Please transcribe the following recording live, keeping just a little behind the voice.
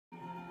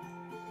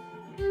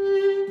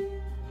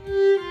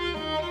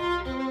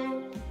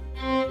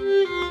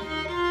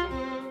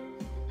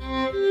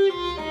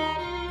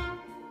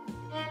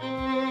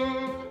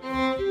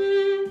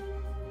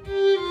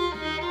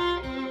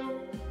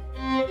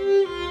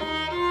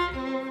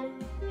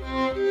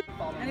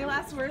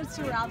last words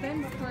to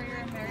Robin before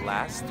you're married?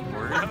 Last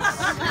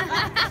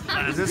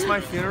words? Is this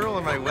my funeral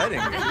or my wedding?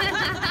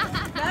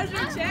 Now's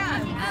your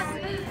chance.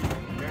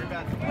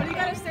 What do you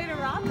gotta say to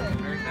Robin?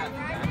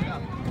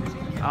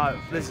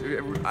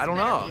 I don't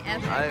know.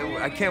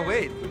 I can't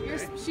wait.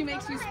 She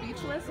makes you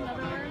speechless, in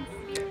other words?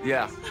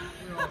 Yeah.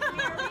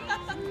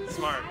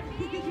 Smart.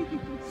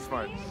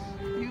 Smart.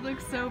 You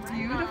look so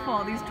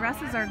beautiful. These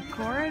dresses are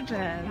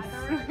gorgeous.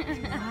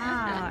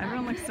 Wow,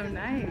 everyone looks so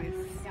nice.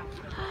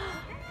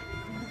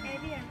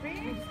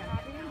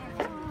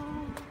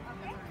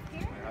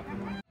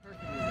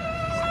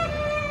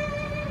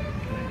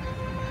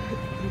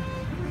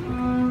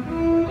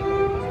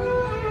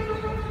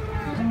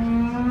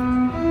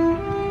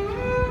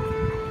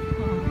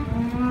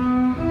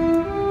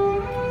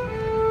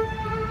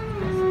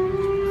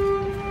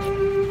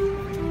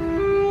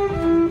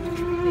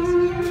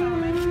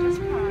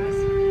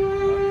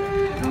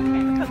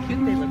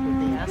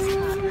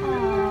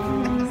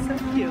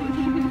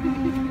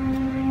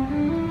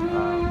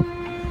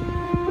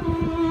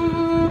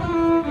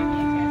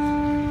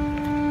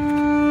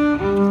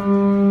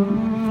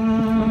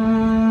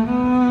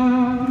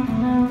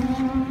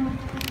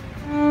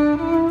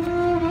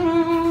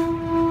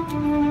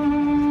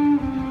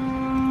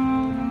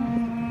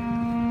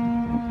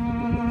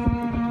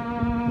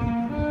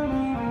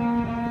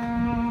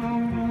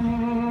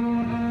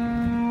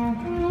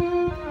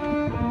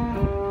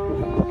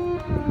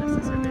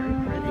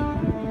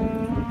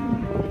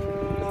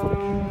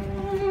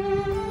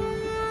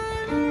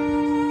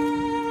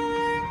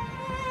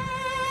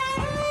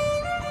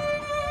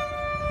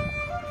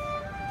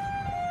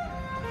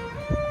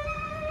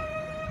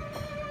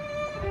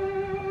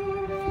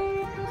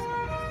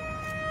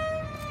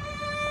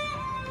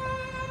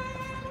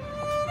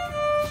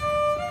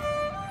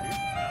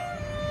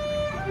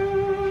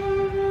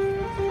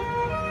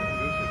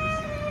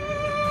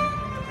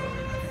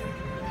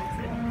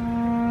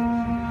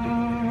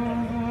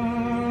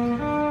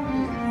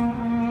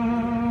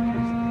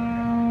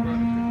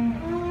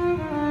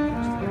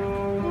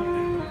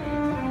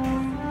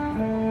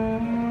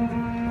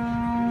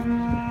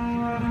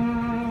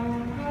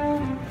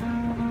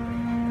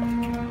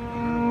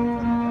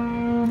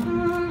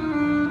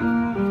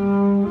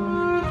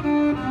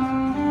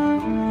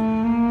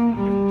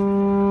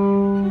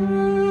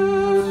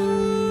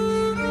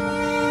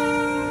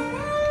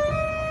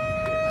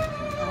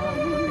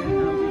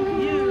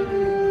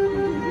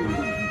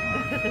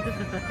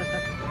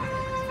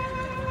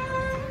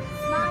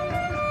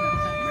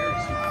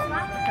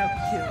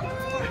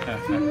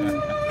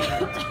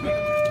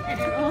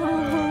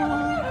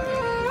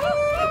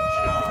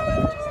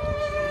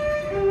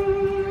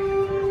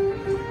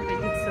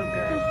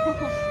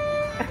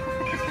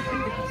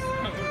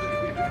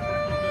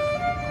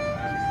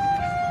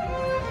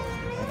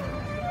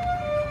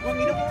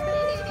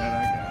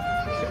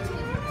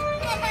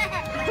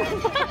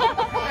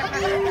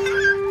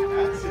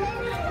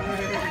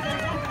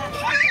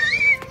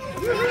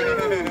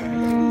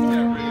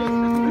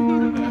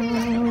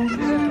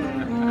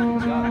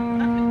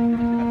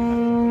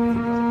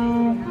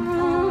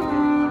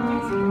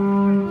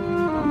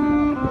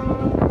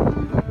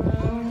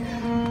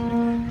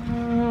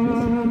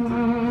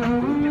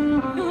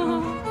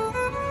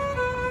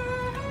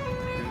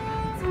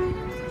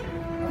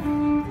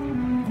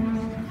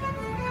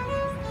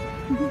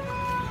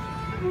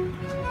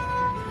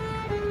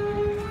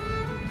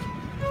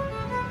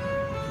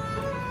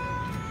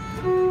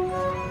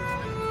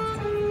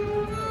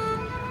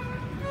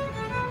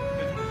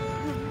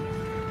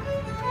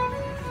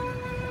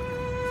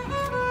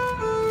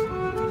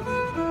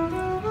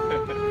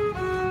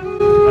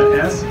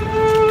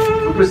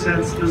 Who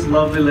presents this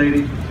lovely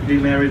lady to be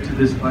married to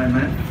this fine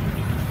man?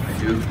 I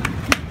do.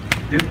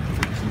 You?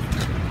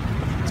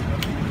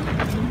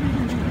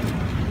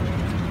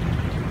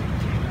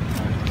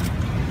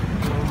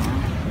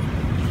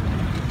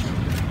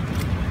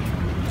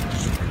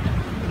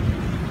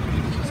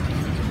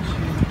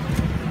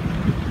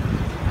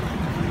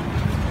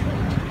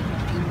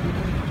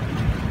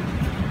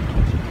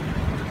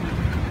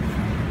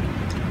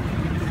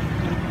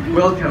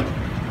 Welcome.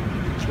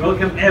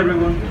 Welcome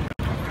everyone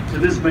to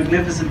this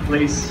magnificent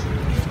place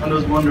on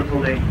this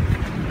wonderful day.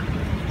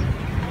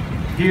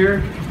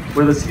 Here,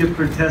 where the Sea of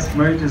Cortez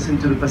merges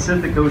into the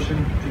Pacific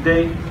Ocean,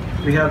 today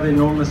we have the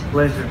enormous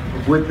pleasure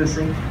of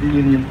witnessing the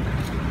union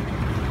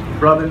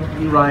of Robin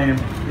and Ryan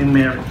in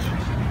marriage.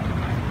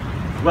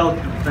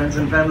 Welcome, friends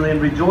and family,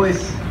 and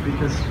rejoice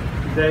because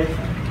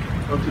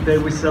today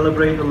we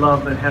celebrate a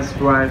love that has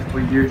thrived for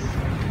years.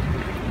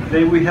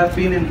 Today we have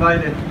been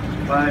invited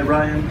by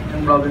Ryan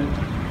and Robin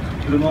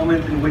to the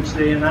moment in which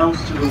they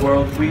announced to the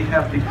world, we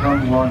have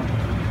become one.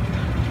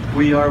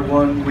 We are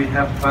one, we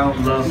have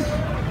found love,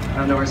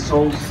 and our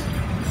souls,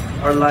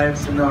 our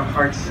lives, and our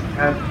hearts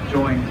have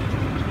joined,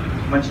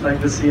 much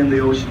like the sea and the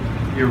ocean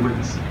here with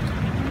us.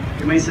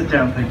 You may sit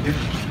down, thank you.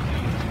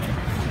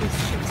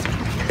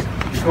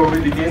 Before we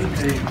begin,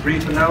 a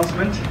brief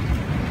announcement.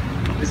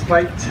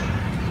 Despite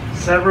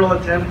several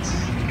attempts,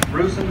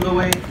 Bruce and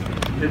Louie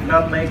did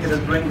not make it as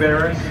ring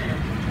bearers.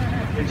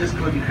 They just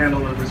couldn't handle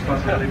the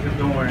responsibility, but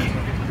don't worry.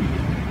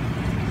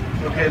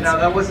 Okay, now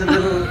that was a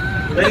little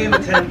lame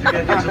attempt to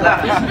get you to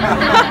laugh.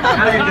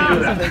 Now you can do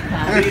that.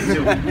 Please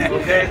do.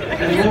 Okay?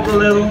 And move a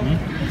little.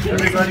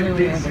 Everybody,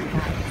 please.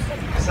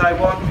 So I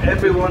want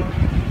everyone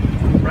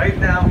right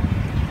now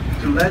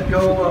to let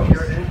go of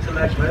your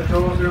intellect, let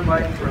go of your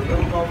mind for a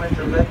little moment,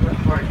 and let the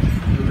heart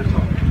do the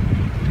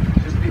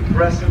talking. Just be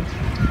present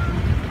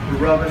to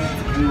Robin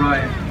and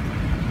Ryan.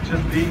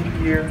 Just be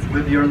here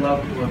with your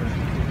loved one.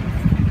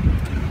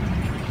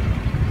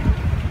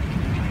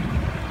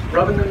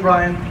 Robin and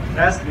Ryan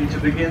asked me to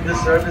begin this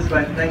service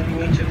by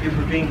thanking each of you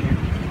for being here.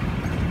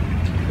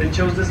 They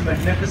chose this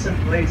magnificent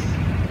place.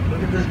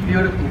 Look at this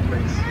beautiful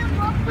place.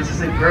 This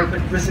is a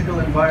perfect physical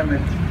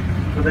environment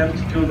for them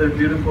to do their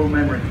beautiful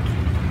memory.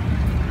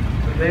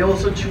 But they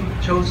also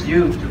chose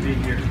you to be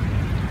here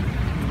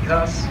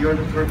because you're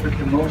the perfect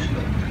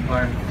emotional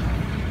environment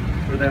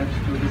for them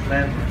to do this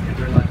landmark in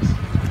their lives.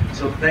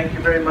 So thank you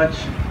very much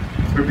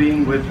for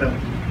being with them.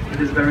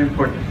 It is very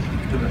important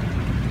to them.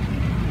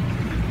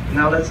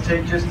 Now let's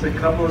take just a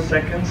couple of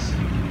seconds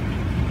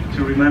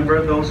to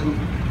remember those who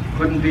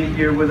couldn't be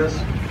here with us,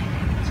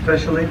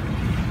 especially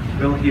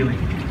Bill Healy.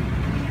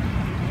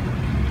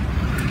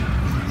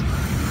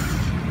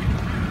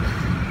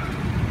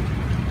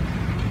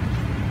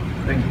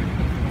 Thank you.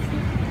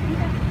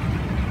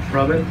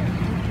 Robin,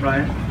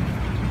 Ryan,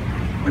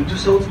 when two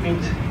souls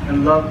meet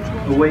and love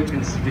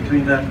awakens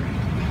between them,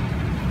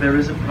 there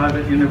is a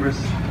private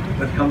universe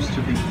that comes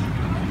to be.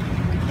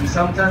 And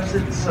sometimes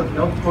it's of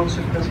no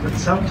consequence, but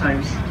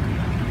sometimes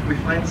we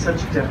find such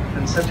depth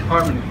and such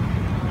harmony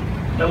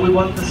that we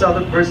want this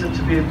other person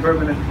to be a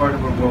permanent part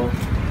of our world.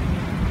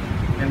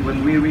 And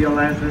when we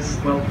realize this,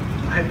 well,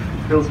 life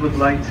fills with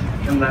light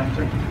and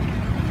laughter.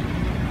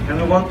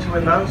 And we want to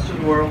announce to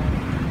the world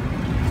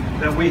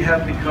that we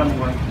have become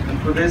one. And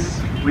for this,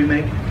 we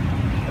make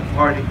a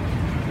party.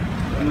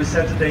 And we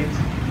set a date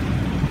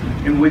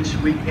in which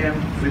we can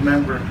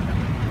remember,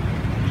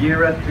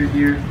 year after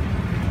year,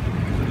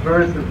 the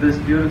birth of this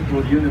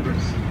beautiful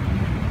universe,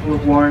 full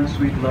of warm,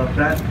 sweet love.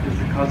 That is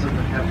the cause of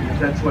the happiness.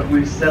 That's what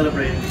we're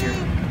celebrating here.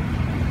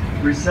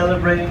 We're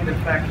celebrating the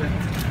fact that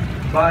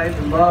by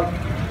the love,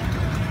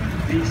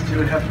 these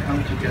two have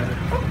come together.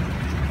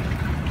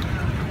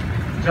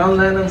 John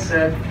Lennon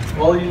said,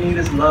 all you need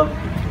is love.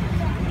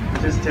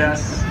 Just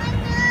as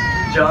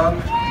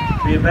John,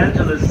 the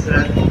evangelist,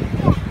 said,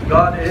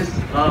 God is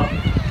love.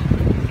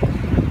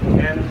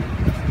 And,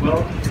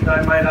 well, if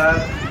I might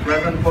add,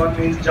 Reverend Juan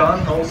means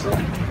John also.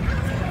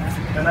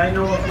 And I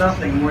know of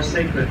nothing more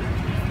sacred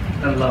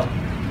than love.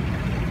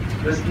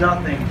 There's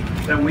nothing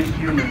that we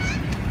humans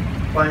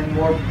find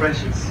more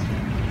precious,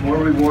 more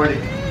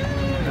rewarding,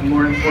 and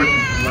more important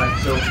in life.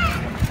 So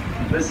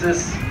this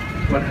is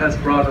what has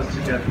brought us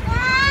together.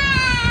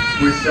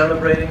 We're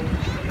celebrating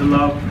the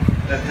love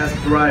that has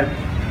thrived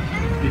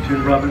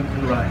between Robin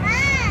and Ryan.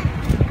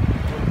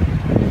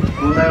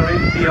 We'll now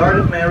read The Art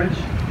of Marriage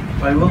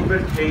by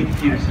Wilbert A.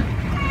 Peterson.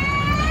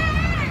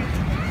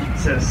 It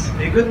says,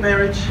 a good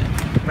marriage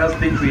must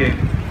be created.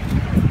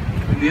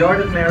 In the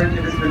art of marriage,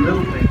 it is the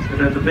little things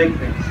that are the big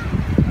things.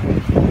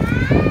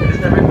 It is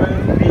never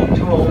going to be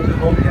too old to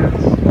hold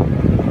hands.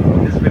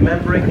 It is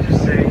remembering to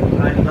say,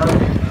 I love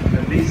you,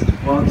 at least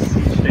once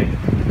each day.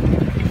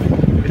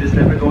 It is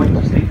never going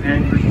to sleep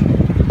angry.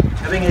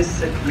 Having a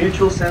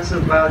mutual sense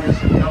of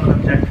values and common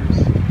objectives.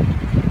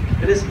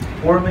 It is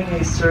forming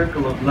a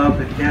circle of love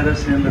that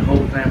gathers in the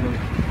whole family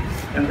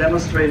and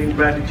demonstrating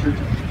gratitude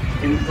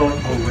in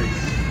thoughtful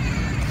ways.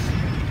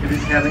 It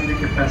is having the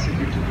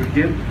capacity to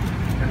forgive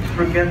and to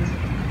forget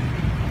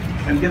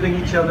and giving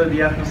each other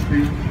the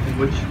atmosphere in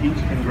which each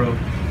can grow.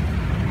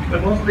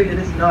 But mostly it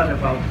is not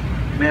about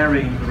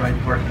marrying the right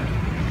partner.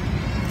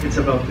 It's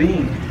about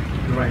being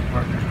the right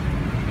partner.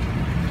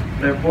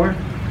 Therefore,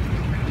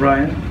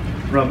 Ryan,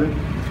 Robin,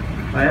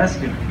 I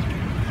ask you,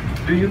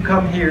 do you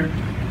come here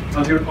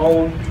of your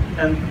own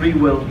and free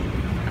will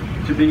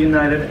to be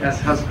united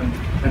as husband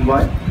and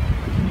wife?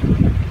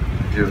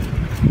 I do.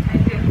 I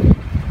do.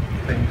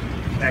 Thank you.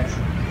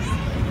 Excellent.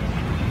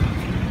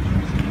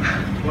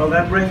 Well,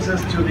 that brings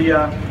us to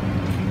the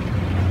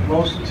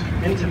most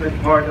intimate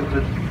part of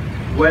the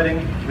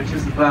wedding, which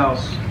is the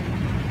vows.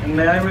 And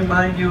may I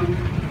remind you,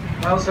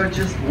 vows are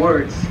just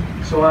words.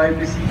 So I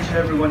beseech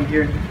everyone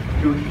here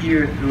to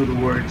hear through the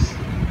words,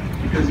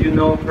 because you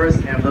know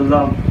firsthand the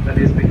love that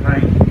is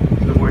behind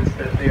the words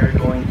that they are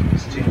going to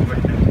exchange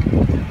right now.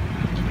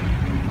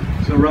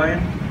 So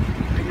Ryan,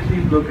 take a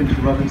deep look into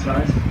Robin's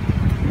eyes.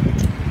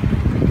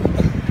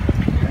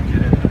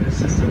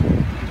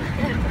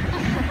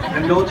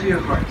 And go to your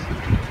heart.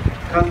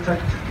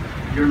 Contact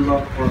your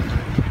love for her,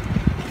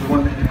 the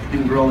one that has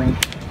been growing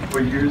for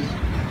years,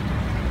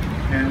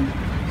 and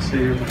say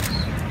your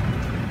vows.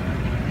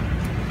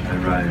 I,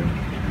 Ryan,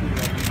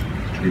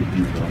 take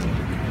you, Robin,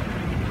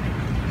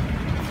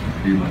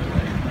 be my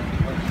wife,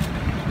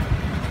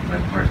 my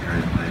partner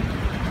in life,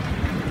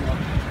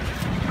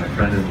 my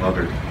friend and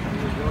lover.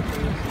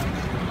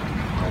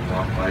 I'll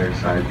walk by your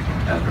side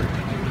forever,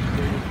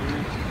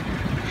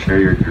 share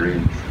your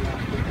dreams,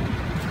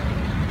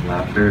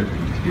 laughter,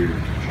 and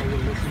tears.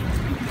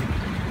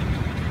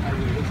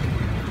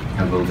 I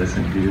will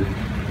listen to you.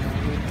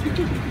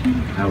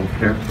 I will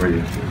care for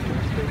you.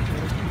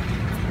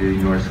 Being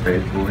yours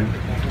faithfully. To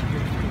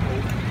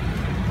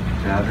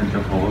have and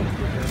to hold.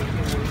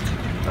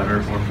 Better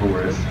or for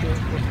worse.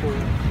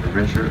 For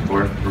richer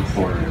or for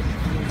poorer.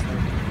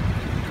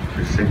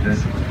 For sickness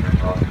or for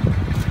health.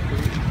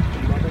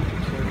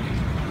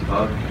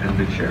 Love and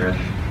to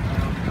cherish.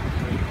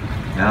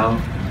 Now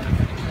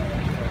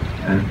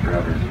and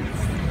forever.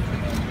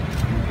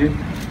 Thank you.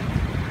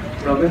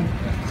 Robin,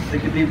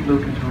 take a deep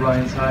look into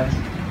Ryan's eyes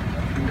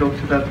and go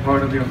to that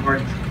part of your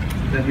heart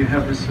that you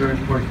have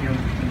reserved for him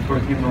and for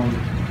him only.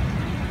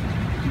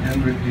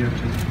 And repeat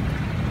after me.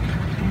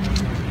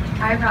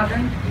 I,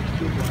 Robin,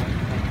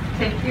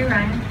 take you,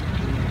 Ryan, to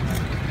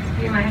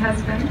be my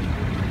husband,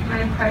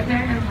 my partner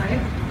and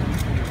wife,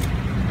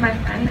 my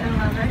friend and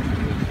lover.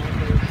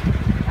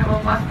 I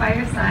will walk by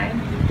your side.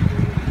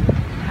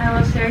 I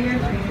will share your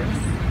dreams,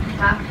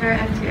 laughter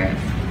and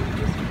tears.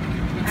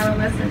 I will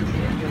listen to you,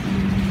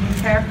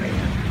 care for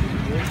you.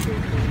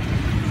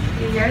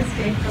 Be yours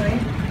faithfully,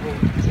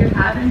 to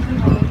have and to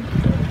hold,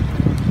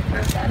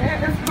 for better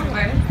or for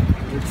worse,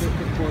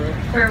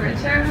 for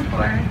richer or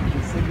poor,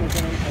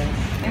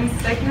 in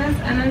sickness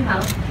and in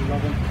health,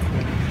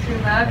 to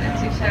love and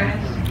to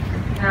cherish,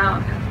 now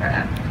and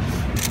forever.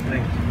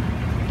 Thank you.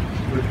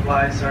 With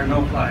flies are no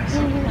flies.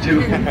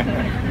 Two.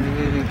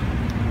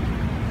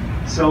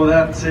 So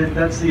that's it.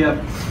 That's the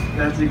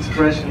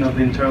expression of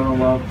the internal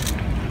love.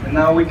 And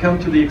now we come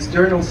to the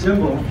external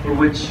symbol, for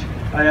which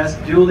I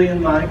ask Julie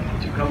and Mike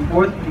to come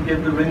forth and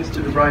give the rings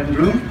to the bride and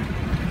groom.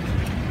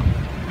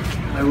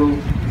 I will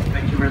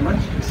thank you very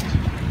much. Just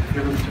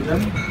give them to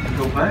them and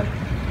go back.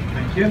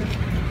 Thank you.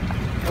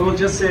 I will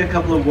just say a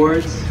couple of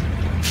words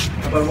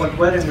about what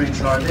wedding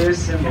rings are. They're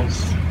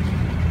symbols.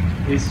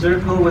 A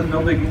circle with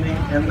no beginning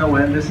and no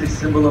end is a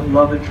symbol of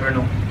love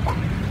eternal.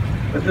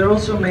 But they're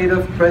also made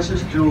of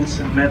precious jewels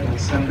and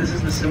metals, and this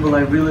is the symbol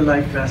I really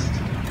like best,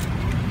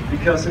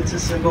 because it's a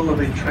symbol of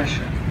a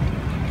treasure.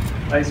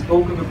 I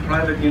spoke of a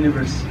private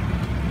universe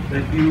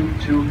that you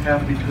two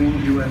have between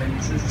you, and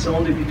it's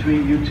only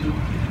between you two.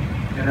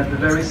 And at the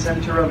very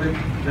center of it,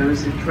 there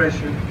is a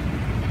treasure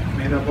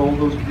made of all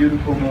those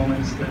beautiful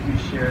moments that you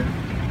shared,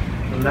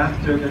 the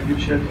laughter that you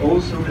shared,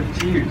 also the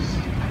tears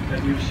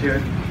that you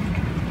shared,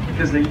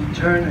 because they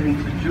turn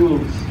into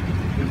jewels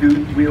if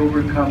we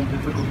overcome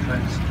difficult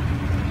times.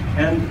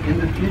 And in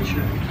the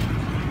future,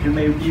 you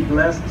may be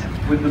blessed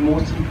with the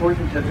most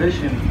important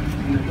addition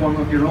in the form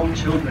of your own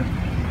children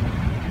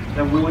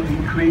that will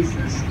increase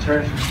this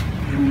treasure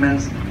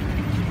immensely.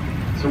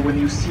 So when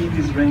you see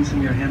these rings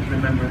in your hand,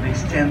 remember they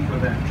stand for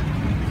that.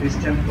 They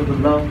stand for the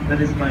love that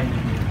is binding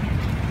you.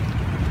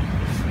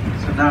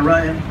 So now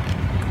Ryan,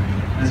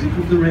 as you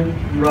put the ring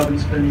in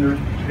Robin's finger,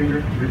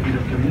 repeat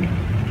after me.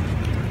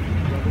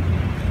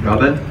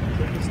 Robin,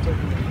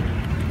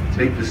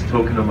 take this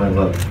token of my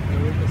love.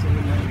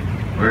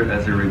 Wear it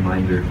as a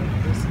reminder.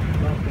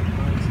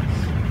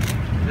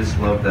 This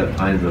love that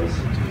binds us,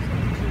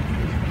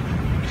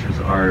 which is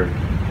our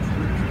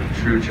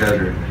true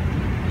treasure.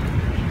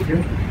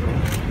 Here.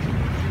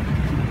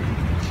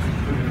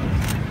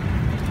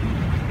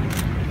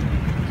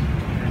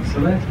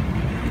 Excellent.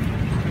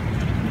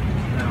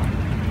 Now,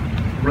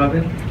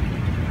 Robin,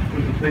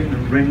 put the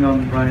ring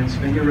on Ryan's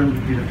finger and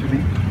repeat after me.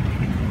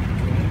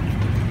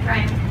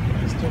 Ryan,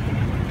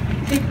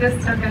 take this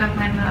token of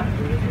my love.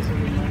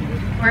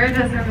 Wear it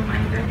as a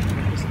reminder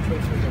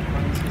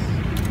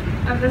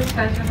of this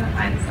treasure that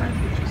binds us,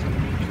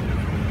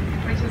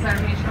 which is our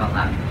mutual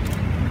love.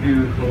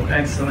 Beautiful,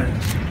 excellent.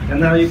 And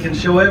now you can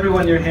show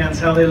everyone your hands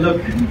how they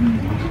look.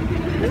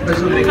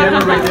 Especially the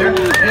camera right there.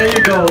 There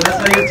you go. That's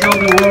how you tell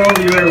the world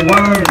you are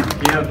one.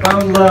 You have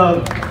found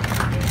love.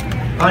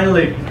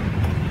 Finally.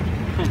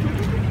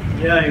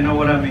 Yeah, you know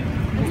what I mean.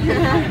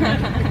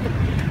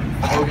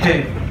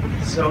 Okay,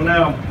 so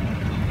now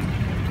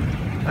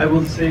I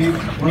will say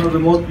one of the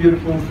most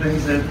beautiful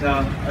things that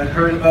I've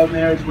heard about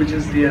marriage, which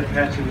is the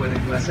Apache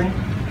wedding blessing,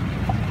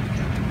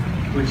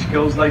 which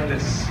goes like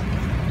this.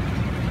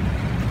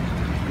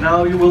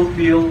 Now you will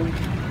feel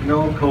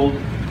no cold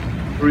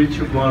for each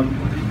of one.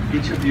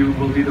 Each of you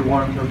will be the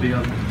warmth of the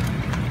other.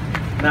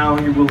 Now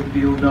you will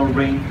feel no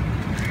rain,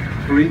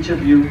 for each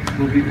of you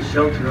will be the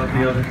shelter of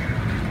the other.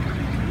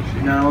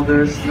 Now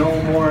there's no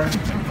more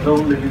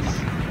loneliness,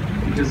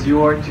 because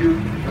you are two.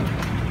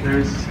 There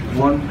is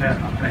one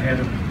path ahead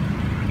of you.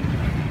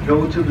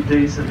 Go to the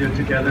days of your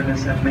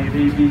togetherness, and may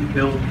they be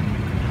filled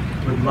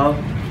with love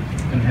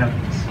and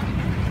happiness.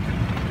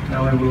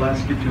 Now I will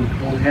ask you to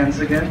hold hands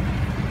again,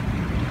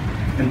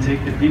 and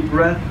take a deep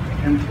breath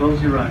and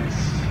close your eyes.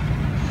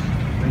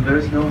 And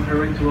there's no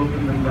hurry to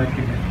open them back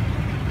again.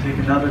 Take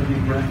another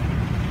deep breath,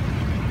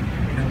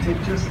 and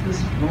take just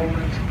this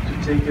moment to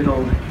take it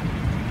all in.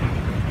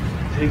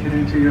 Take it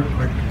into your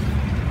heart.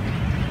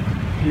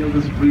 Feel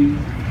this breathe.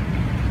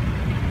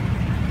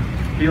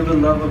 Feel the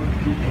love of the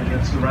people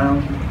that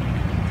surround you,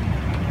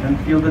 and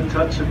feel the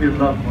touch of your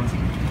loved one.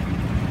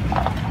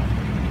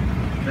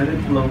 Let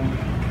it flow.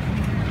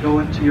 go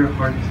into your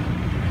heart.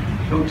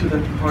 Go to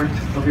that part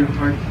of your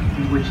heart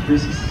in which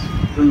this is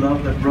the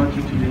love that brought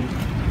you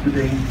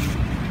today,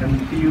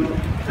 and feel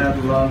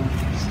that love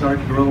start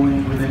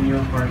growing within your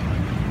heart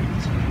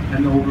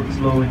and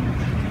overflowing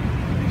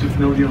it to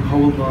fill your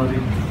whole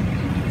body,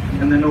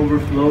 and then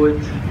overflow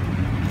it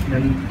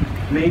and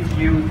make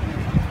you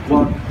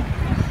walk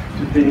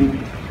today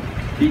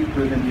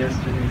deeper than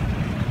yesterday.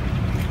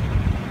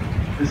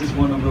 This is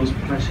one of those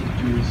precious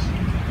jewels.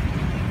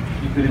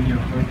 Keep it in your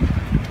heart.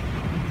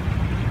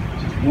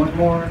 Just one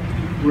more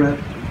deep breath.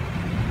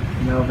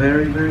 Now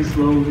very, very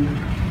slowly,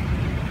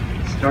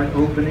 start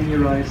opening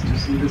your eyes to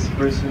see this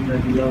person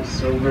that you love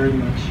so very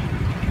much.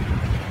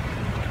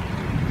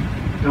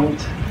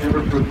 Don't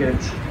ever forget,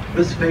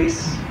 this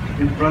face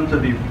in front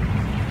of you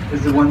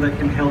is the one that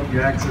can help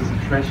you access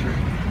a treasure.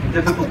 In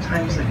difficult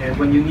times ahead,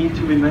 when you need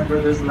to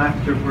remember there's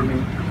laughter for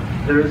me,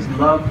 there is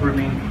love for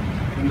me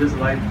in this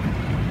life,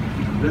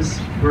 this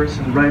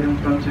person right in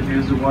front of you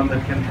is the one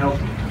that can help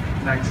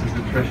access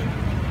the treasure.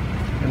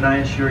 And I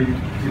assure you,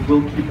 it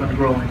will keep on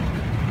growing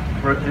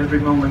for every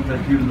moment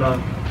that you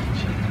love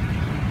each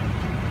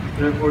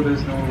other. Therefore,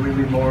 there's no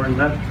really more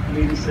left for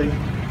me to say.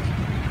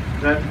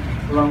 That,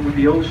 along with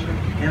the ocean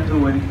and the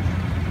wind,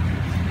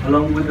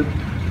 along with the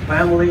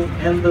family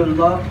and the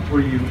love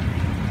for you,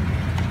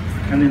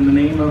 and in the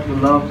name of the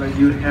love that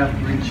you have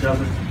for each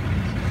other,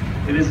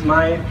 it is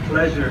my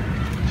pleasure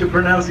to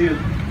pronounce you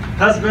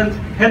husband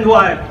and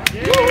wife.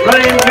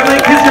 Ryan, you may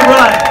kiss your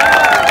bride.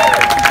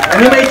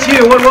 And you may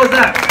cheer. What was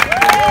that?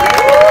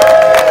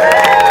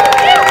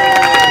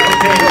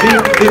 Okay,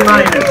 B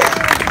minus.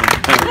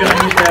 We're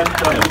gonna need that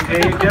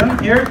okay again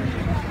here.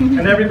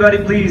 And everybody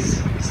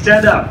please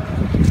stand up.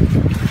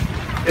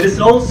 It is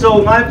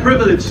also my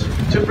privilege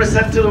to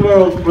present to the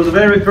world for the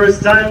very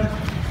first time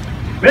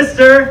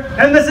Mr.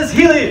 and Mrs.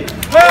 Healy.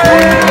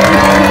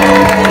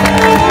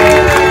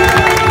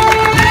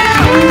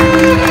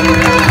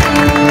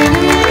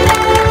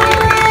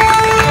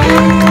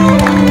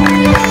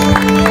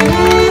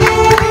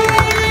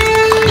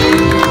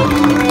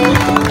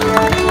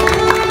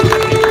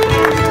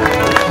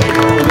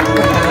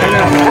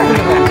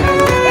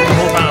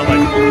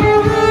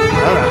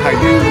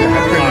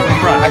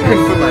 I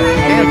couldn't put my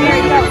hand in.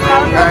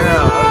 I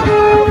know.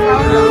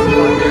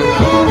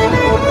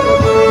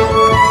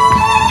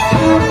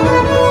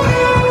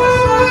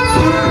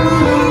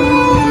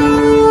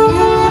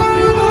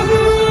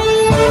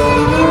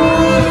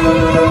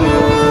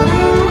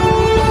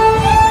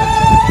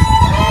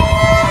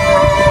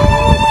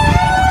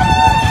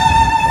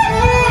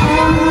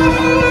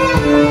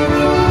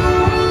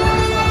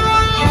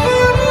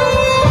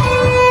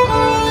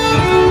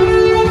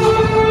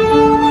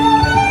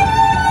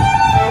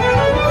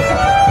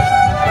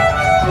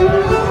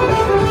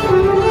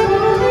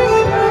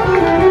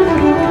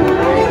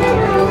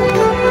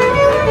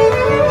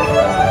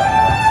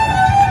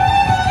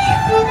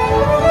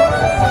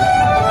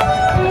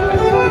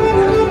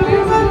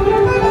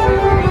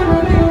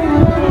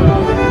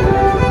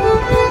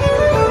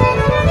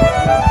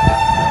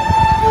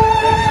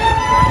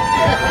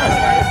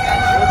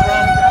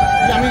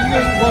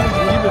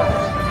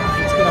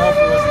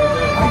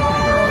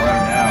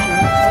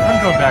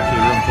 Back to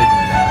the room taking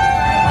a nap.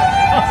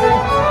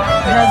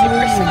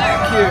 Congratulations.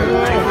 Cute.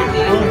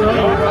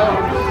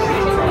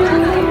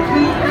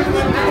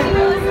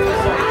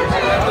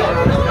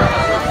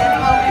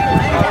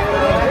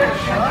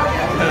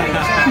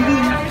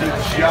 Good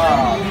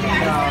job.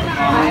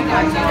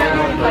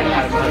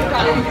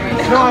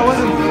 No, I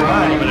wasn't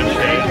crying.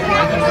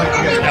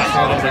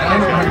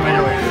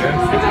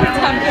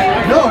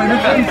 No, and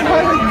if I'm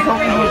crying, you told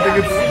me you think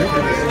it's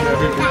stupid.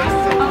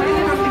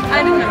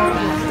 I don't know.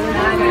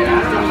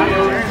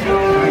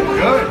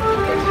 Good.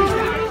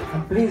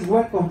 And please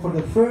welcome for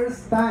the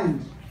first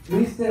time,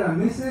 Mr.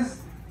 and Mrs.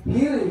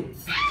 Healy.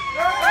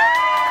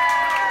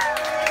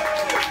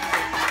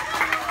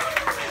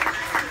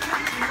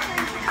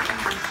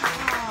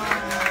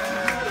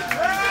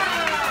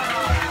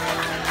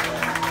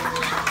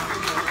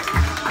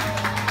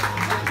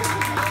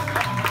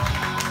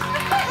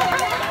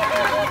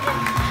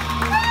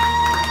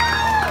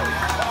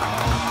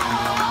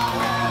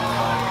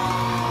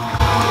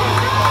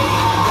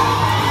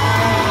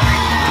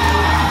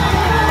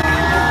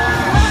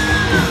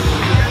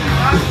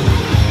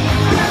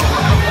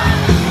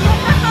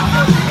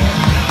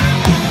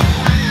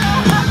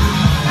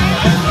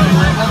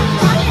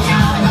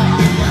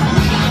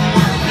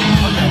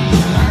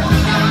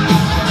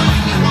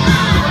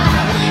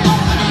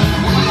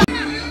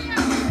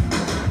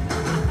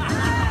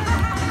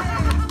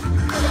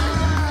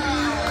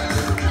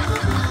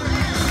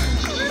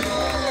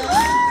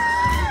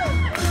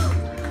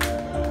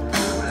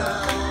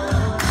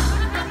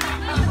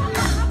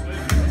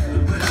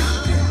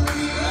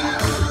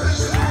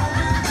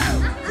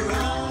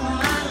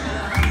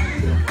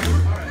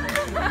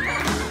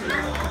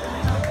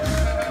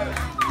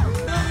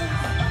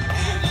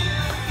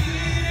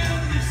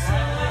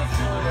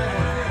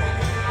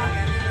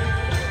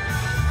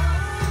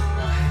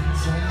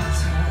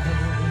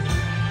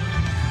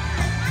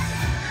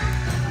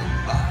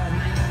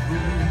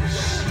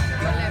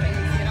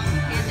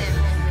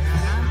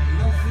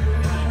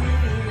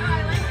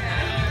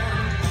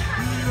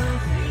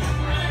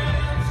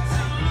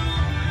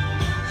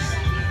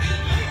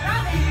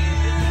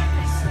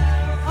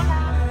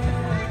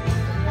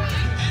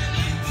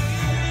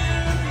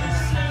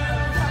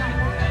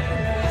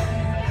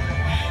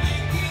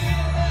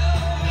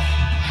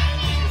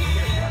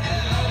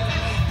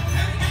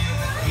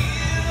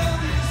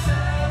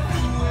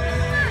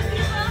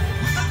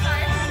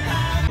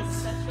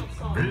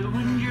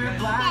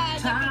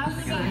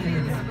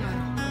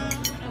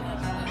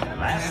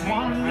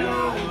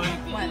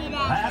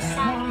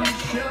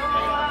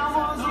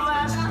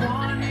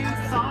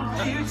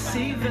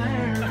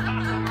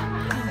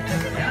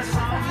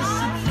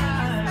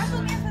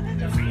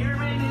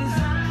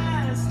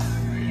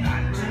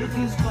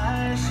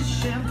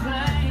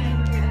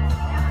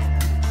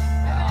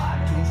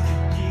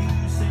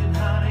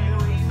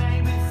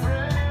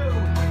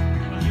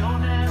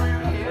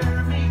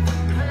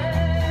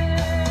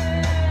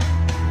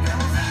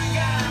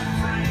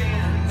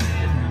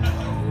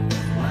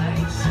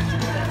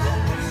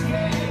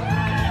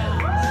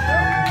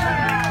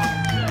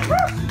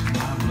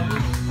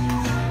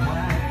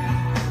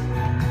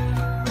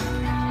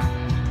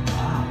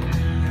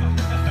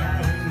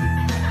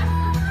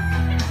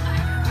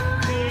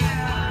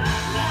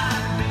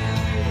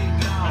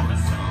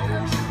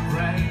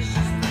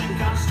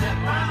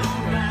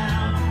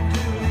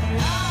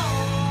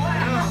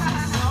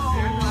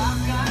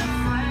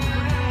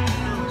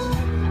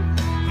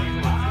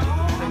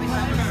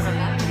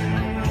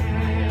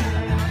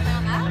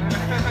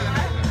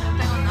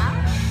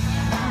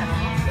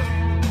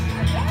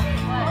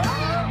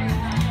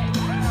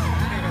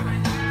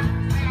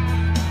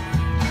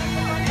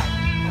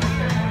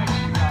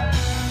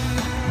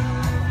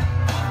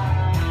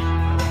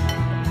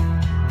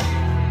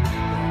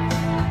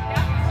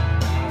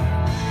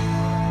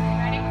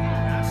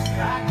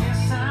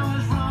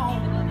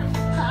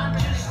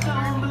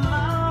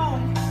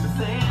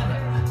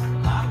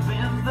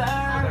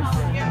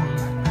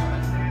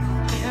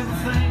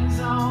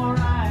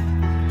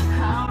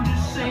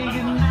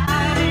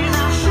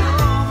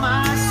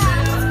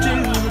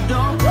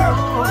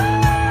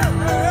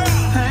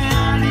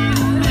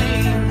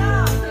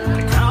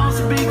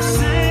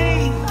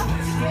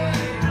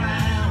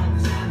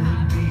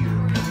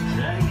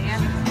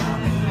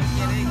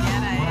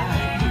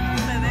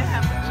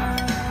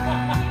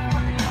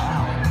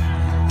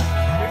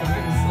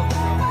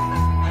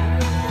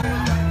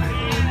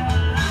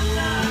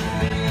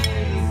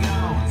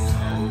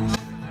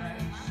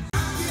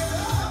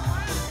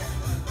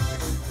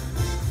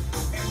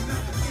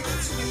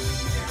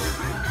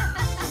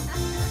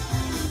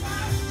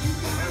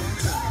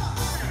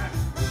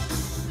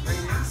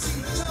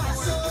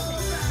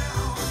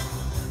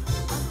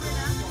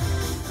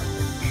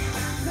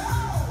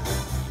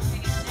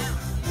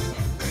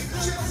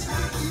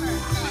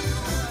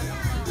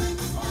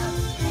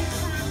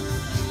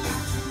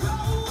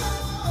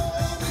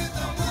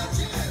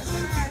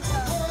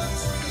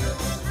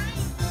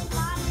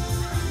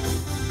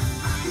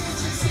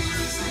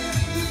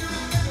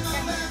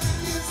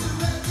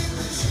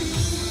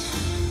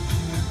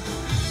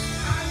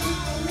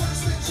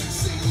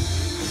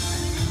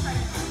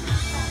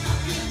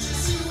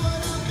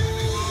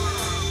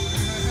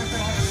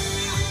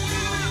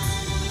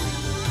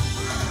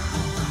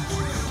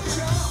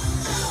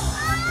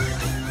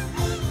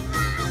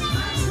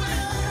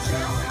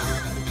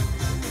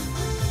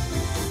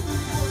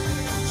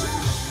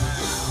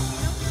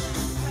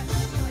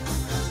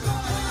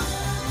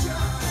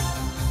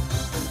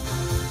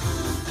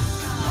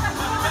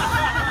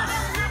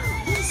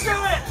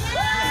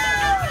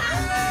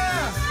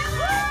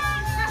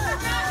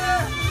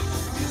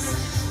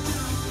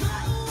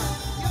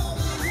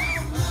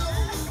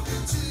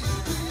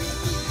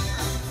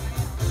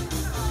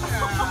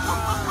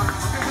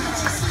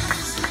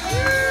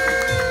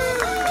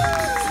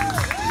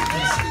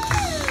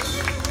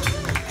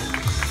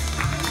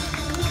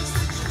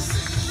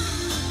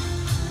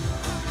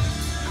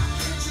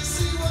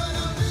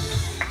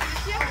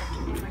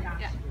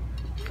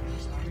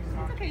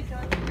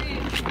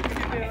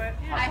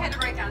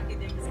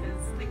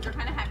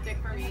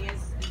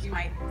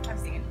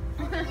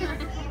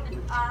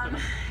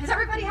 Is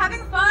everybody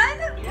having fun?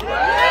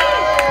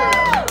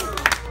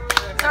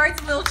 Sorry,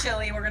 it's a little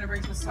chilly. We're gonna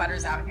bring some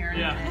sweaters out here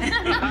in a minute.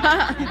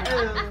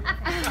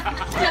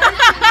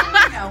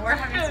 No, we're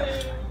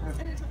having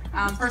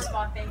some. First of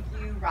all, thank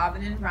you,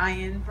 Robin and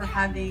Ryan, for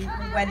having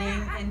a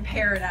wedding in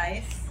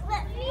paradise.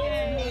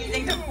 It's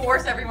amazing to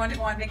force everyone to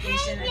go on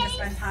vacation and to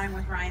spend time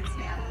with Ryan's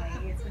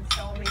family. It's been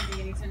so amazing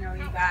getting to know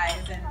you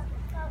guys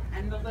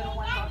and the little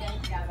ones all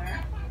getting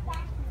together.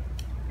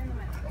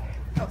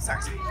 Oh,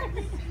 sorry.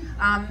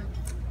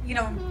 You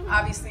know,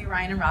 obviously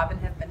Ryan and Robin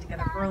have been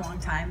together for a long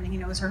time, and he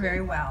knows her very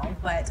well,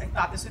 but I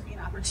thought this would be an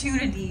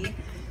opportunity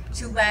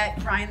to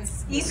let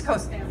Ryan's East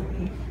Coast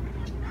family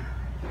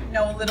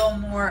know a little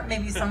more,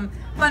 maybe some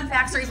fun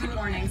facts or even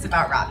warnings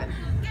about Robin.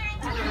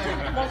 So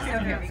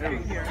here we go.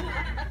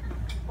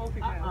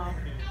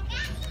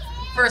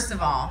 First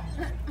of all,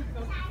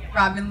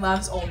 Robin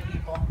loves old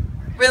people.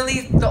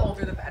 Really, the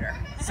older the better.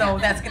 So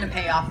that's going to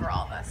pay off for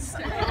all of us.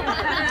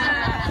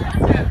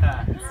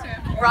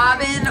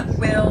 Robin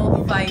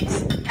will fight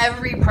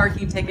every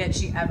parking ticket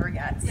she ever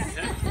gets.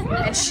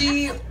 And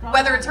she,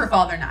 whether it's her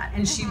fault or not,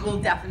 and she will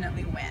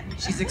definitely win.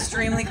 She's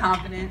extremely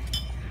confident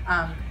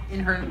in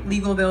her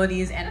legal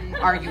abilities and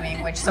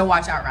arguing, which, so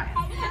watch out,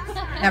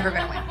 Ryan. Never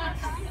going to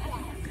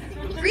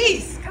win.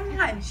 Reese, come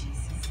on, Jesus.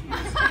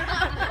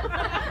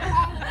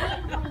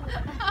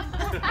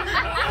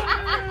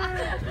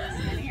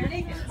 Here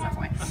naked at some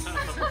point.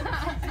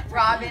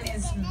 Robin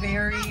is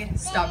very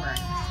stubborn.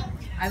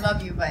 I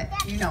love you, but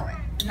you know it.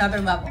 another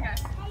level.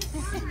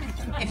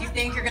 If you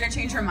think you're gonna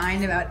change her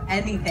mind about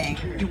anything,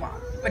 you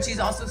won't. But she's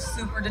also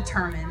super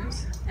determined,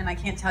 and I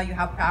can't tell you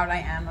how proud I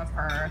am of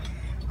her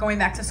going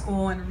back to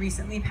school and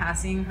recently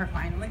passing her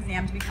final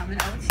exam to become an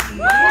OT.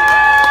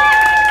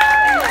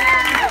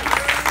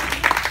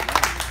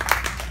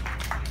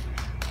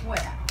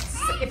 What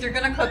else? If you're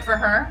gonna cook for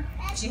her,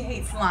 she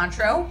hates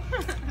cilantro.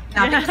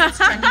 Not because it's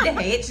trendy to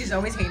hate, she's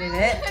always hated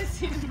it.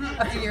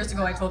 A few years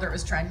ago I told her it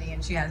was trendy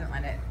and she hasn't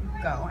let it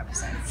go ever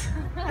since.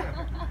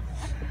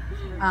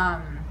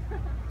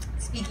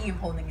 Speaking of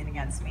holding it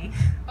against me,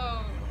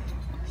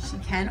 she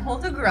can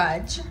hold a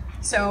grudge.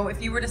 So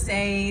if you were to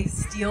say,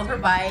 steal her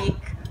bike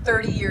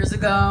 30 years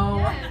ago,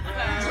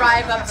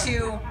 drive up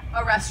to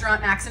a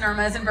restaurant, Max and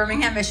Irma's in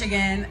Birmingham,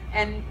 Michigan,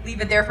 and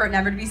leave it there for it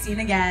never to be seen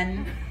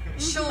again,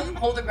 she'll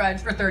hold a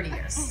grudge for 30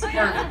 years.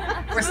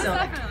 We're still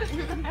there.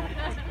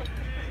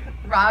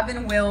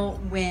 Robin will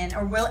win,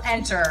 or will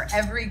enter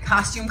every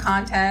costume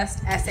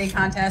contest, essay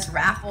contest,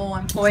 raffle,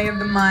 employee of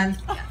the month,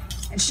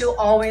 and she'll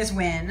always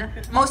win,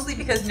 mostly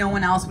because no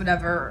one else would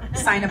ever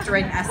sign up to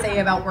write an essay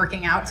about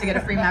working out to get a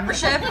free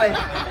membership, but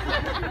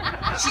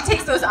she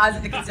takes those odds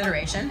into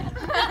consideration.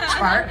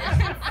 Smart.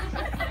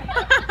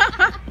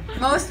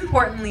 Most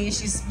importantly,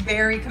 she's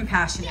very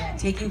compassionate.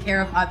 Taking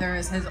care of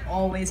others has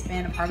always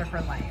been a part of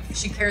her life.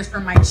 She cares for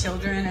my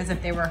children as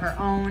if they were her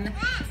own,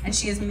 and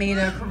she has made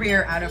a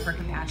career out of her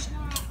compassion.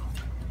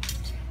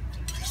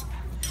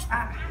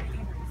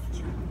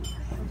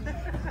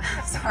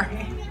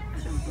 Sorry.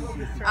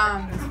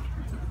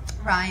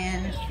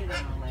 Ryan,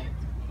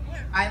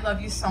 I love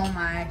you so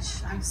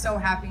much. I'm so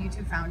happy you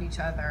two found each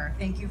other.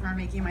 Thank you for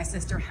making my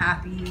sister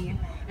happy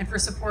and for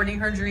supporting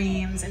her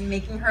dreams and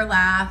making her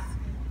laugh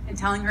and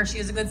telling her she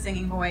has a good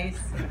singing voice.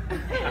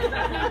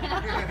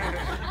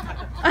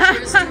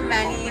 Here's to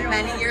many,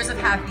 many years of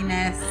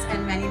happiness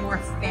and many more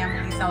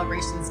family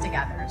celebrations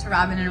together. To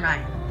Robin and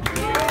Ryan.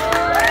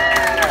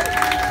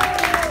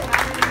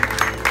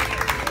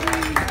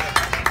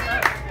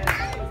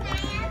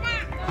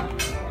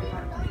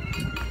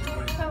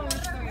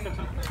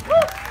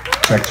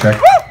 Check,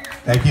 check.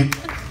 Thank you.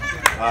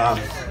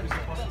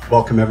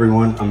 Welcome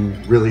everyone.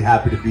 I'm really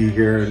happy to be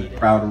here and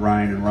proud of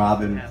Ryan and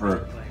Robin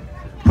for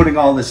putting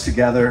all this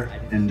together.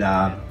 And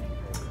I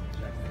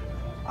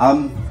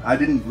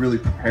didn't really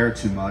prepare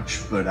too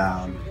much, but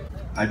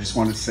I just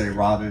wanted to say,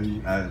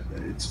 Robin,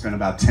 it's been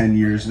about 10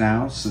 years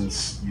now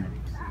since you've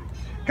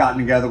gotten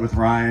together with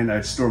Ryan.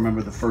 I still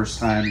remember the first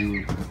time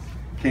you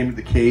came to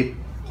the Cape,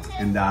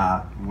 and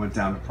we went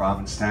down to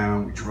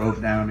Provincetown. We drove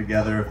down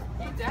together.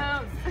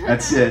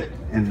 That's it.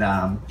 And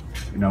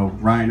you know,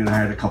 Ryan and I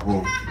had a couple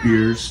of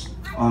beers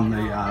on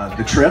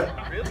the trip,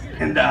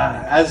 and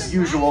as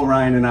usual,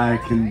 Ryan and I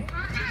can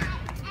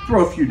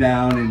throw a few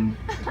down, and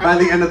by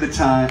the end of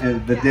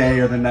the day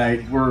or the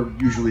night, we're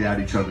usually at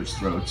each other's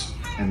throats.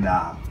 And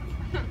I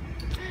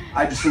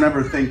just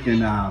remember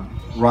thinking,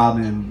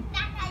 Robin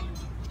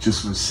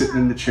just was sitting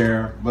in the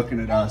chair, looking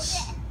at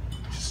us,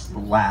 just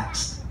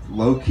relaxed,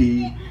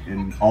 low-key,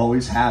 and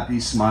always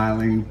happy,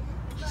 smiling.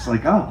 Just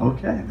like, oh,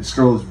 okay, this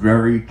girl is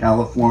very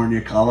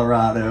California,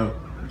 Colorado,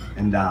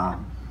 and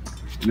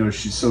you know,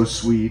 she's so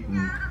sweet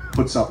and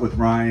puts up with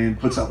Ryan,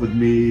 puts up with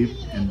me,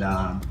 and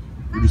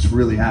we're just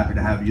really happy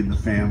to have you in the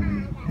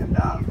family, and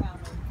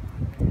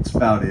that's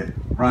about it.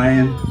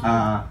 Ryan,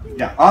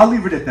 yeah, I'll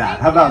leave it at that.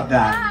 How about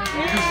that?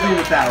 We'll just leave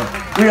it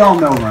that way. We all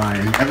know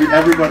Ryan.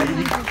 Everybody,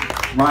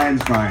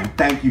 Ryan's Ryan.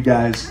 Thank you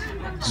guys.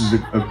 This is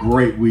a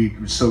great week.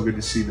 It was so good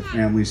to see the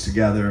families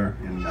together,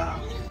 and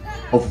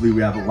hopefully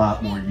we have a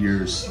lot more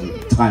years,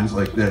 times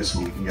like this,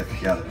 when we can get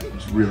together. It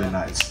was really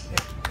nice.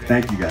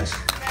 Thank you guys.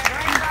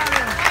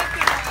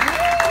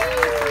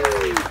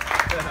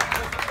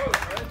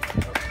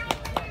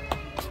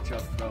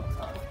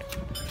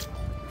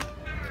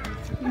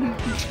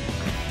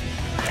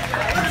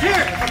 Let's hear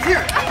it! Let's hear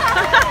it!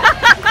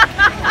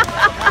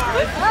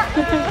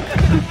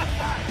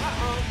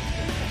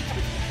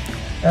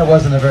 That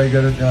wasn't a very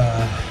good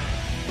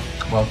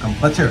welcome.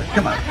 Let's hear it.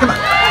 Come on, come on.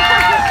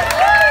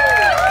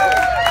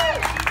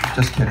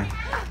 Just kidding.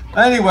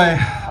 Anyway,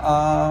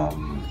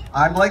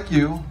 I'm like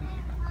you.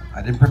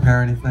 I didn't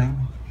prepare anything,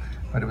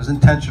 but it was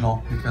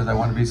intentional because I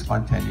want to be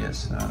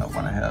spontaneous. And I don't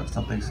want to have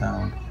something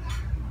sound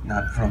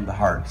not from the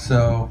heart.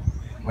 So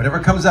whatever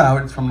comes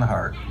out, it's from the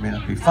heart. It may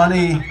not be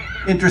funny,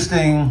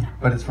 interesting,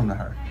 but it's from the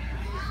heart.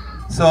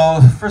 So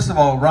first of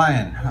all,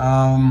 Ryan,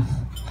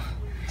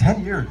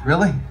 10 years,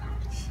 really?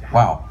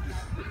 Wow,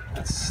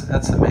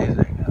 that's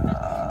amazing.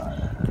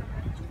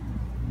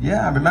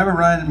 Yeah, I remember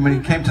Ryan when he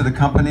came to the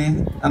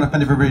company. I don't know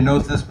if everybody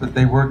knows this, but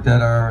they worked at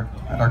our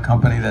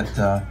company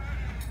that,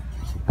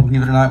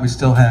 believe it or not, we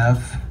still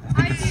have. I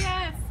think it's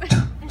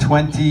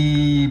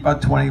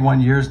about 21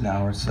 years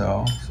now or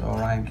so. So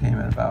Ryan came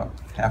in about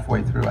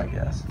halfway through, I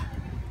guess.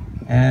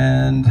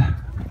 And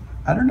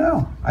I don't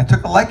know, I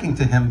took a liking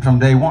to him from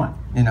day one,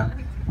 you know.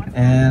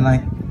 And I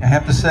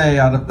have to say,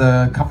 out of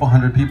the couple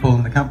hundred people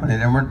in the company,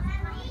 there weren't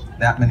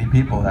that many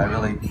people that I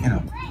really, you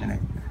know,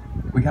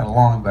 we got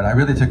along, but I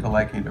really took a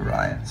liking to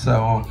Ryan.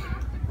 So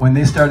when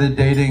they started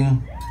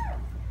dating,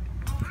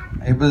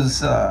 It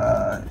was,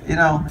 you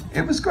know,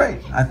 it was great.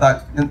 I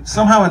thought, and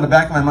somehow in the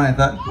back of my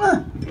mind, I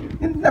thought,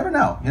 you never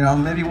know, you know,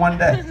 maybe one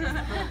day.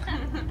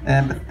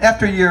 And but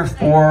after year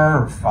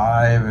 4 or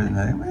 5,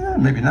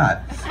 and maybe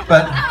not.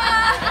 But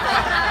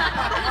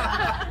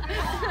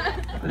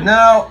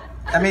no,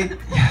 I mean,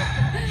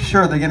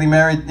 sure, they're getting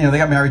married. You know, they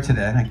got married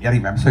today. Not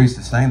getting married. I'm so used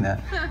to saying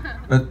that.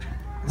 But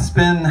it's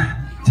been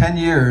 10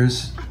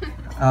 years.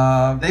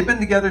 They've been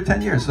together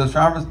 10 years. So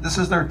this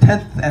is their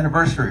 10th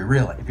anniversary,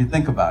 really, if you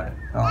think about it,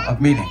 of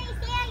meeting.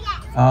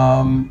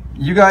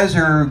 You guys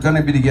are going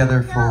to be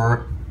together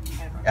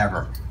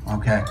forever,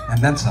 okay,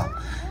 and then some.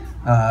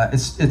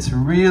 It's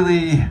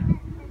really,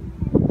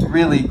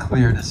 really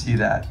clear to see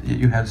that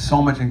you have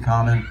so much in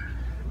common.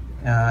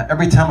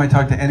 Every time I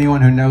talk to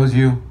anyone who knows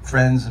you,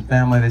 friends and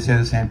family, they say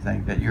the same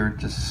thing, that you're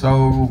just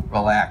so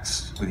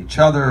relaxed with each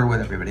other, with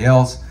everybody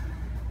else,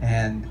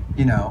 and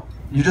you know,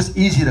 you're just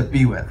easy to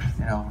be with.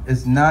 You know,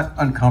 it's not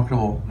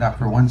uncomfortable, not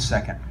for 1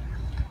 second.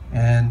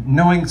 And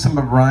knowing some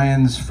of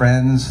Ryan's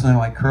friends, you know,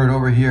 like Kurt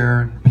over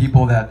here,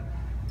 people that,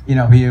 you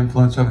know, he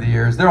influenced over the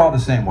years, they're all the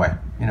same way.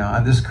 You know,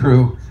 and this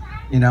crew,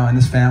 you know, and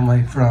this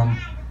family from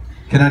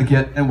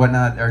Connecticut and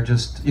whatnot are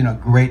just, you know,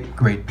 great,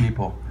 great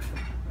people.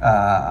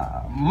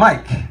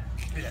 Mike.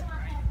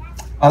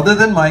 Other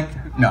than Mike,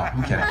 no,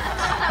 I'm kidding.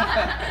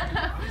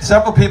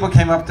 Several people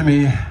came up to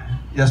me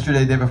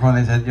yesterday, day before, and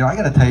they said, you know, I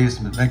got to tell you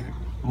some,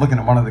 looking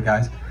at one of the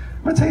guys,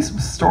 I'm going to tell you some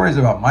stories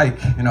about Mike,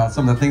 you know,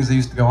 some of the things that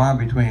used to go on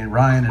between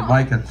Ryan and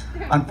Mike. And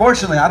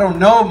unfortunately, I don't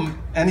know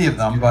any of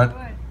them, but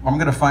I'm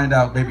going to find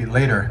out maybe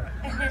later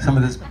some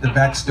of the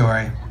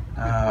backstory.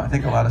 I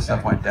think a lot of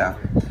stuff went down.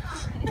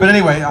 But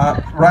anyway,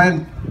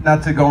 Ryan,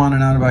 not to go on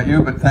and on about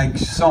you, but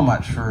thanks so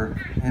much for,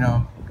 you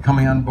know,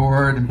 coming on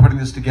board and putting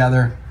this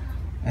together.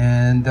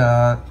 And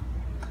I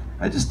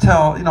just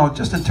tell, you know,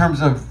 just in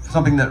terms of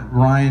something that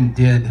Ryan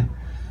did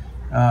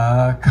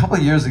a couple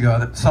of years ago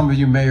that some of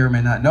you may or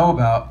may not know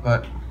about,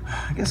 but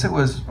I guess it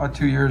was about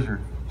 2 years or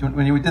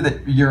when you did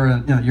that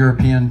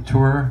European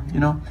tour, you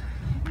know,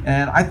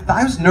 and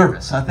I was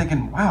nervous. I'm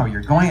thinking, wow,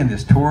 you're going on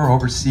this tour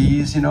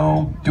overseas, you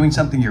know, doing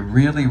something you're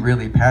really,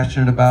 really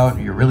passionate about,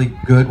 and you're really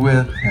good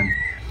with,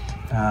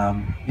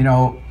 and you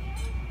know,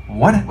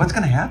 what's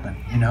going to happen?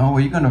 You know, are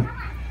you going to,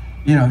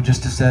 you know,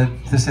 just to say,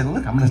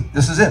 look,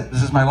 this is it.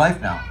 This is my life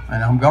now,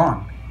 and I'm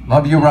gone.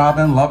 Love you,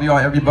 Robin. Love you all,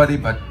 everybody,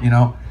 but you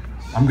know,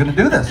 I'm going to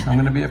do this. I'm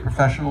going to be a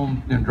professional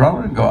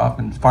drummer and go up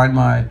and find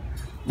my,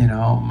 you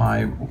know,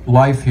 my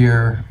life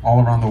here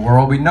all around the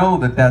world. We know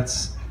that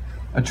that's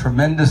a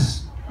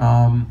tremendous,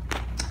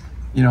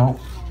 you know,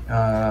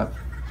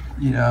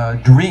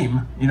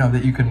 dream, you know,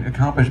 that you can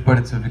accomplish, but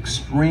it's an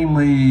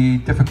extremely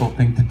difficult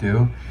thing to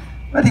do.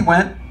 But he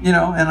went, you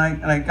know, and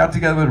I got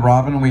together with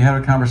Robin and we had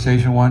a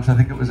conversation once. I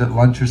think it was at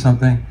lunch or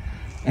something.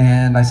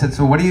 And I said,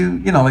 so what do you,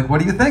 you know, like, what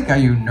do you think? Are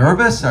you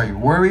nervous? Are you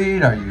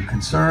worried? Are you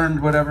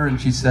concerned? Whatever. And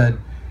she said,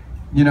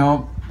 you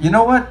know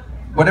what?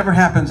 Whatever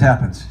happens,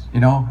 happens. You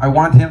know, I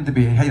want him to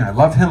be, hey, I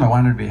love him. I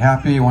want him to be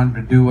happy. I want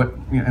him to do what,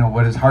 you know,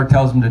 what his heart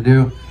tells him to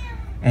do.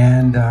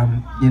 And,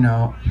 you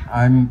know,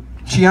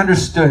 she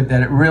understood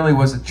that it really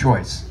was a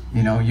choice.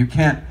 You know,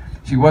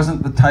 she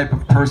wasn't the type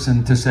of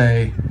person to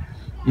say,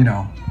 you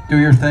know, do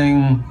your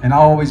thing and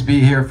I'll always be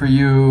here for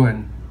you.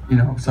 And, you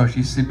know, so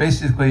she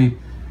basically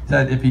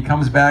said, if he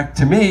comes back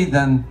to me,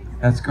 then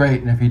that's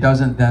great. And if he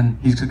doesn't, then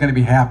he's going to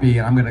be happy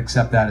and I'm going to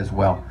accept that as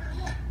well.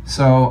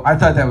 So I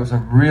thought that was a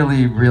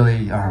really, really,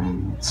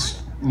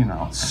 you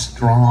know,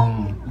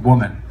 strong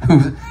woman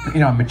who's, you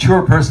know, a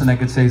mature person that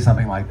could say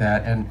something like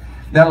that. And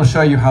that'll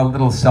show you how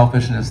little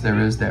selfishness there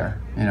is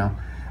there, you know.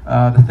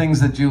 The things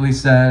that Julie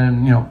said,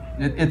 and, you know,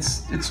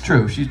 it's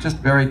true. She's just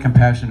a very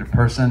compassionate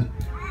person.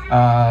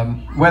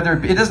 Whether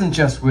it isn't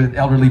just with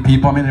elderly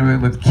people, I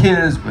mean, with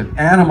kids, with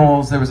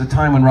animals. There was a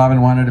time when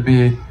Robin wanted to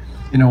be,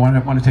 you know,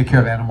 wanted to take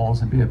care of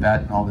animals and be a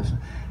vet and all this.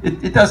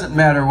 It doesn't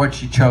matter what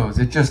she chose.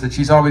 It's just that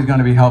she's always going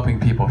to be helping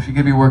people. She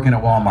could be working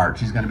at Walmart.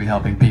 She's going to be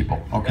helping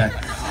people. Okay.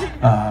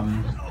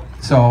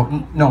 So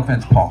no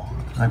offense, Paul.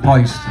 Paul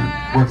used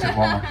to work at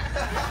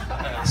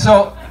Walmart.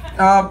 So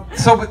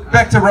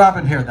back to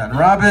Robin here then.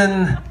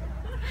 Robin,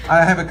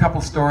 I have a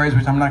couple stories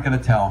which I'm not going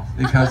to tell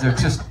because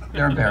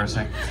they're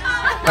embarrassing.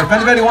 But if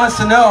anybody wants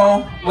to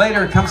know,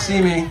 later come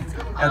see me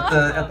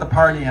at the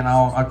party and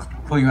I'll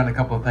clue you in a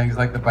couple of things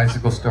like the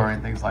bicycle story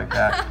and things like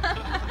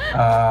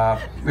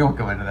that. We won't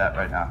go into that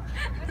right now.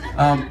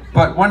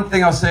 But one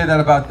thing I'll say that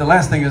about the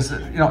last thing is,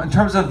 you know, in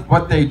terms of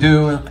what they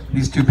do,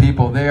 these two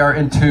people, they are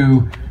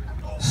into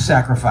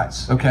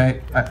sacrifice.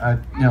 Okay,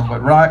 you know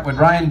what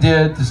Ryan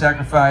did to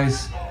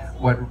sacrifice,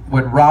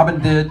 what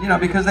Robin did, you know,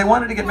 because they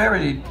wanted to get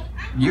married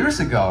years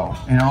ago,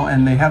 you know,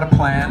 and they had a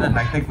plan, and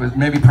I think it was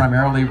maybe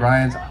primarily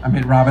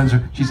Robin's.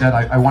 She said,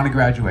 I want to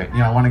graduate. You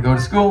know, I want to go to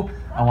school.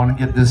 I want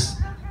to get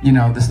this, you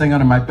know, this thing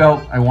under my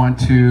belt. I want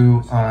to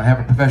have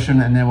a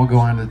profession, and then we'll go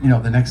on to, you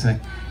know, the next thing.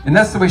 And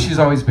that's the way she's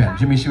always been.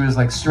 Jimmy, she was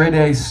like straight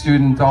A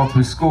student all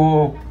through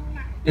school.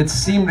 It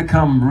seemed to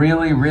come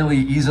really, really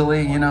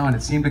easily, you know, and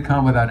it seemed to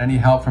come without any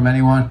help from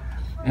anyone.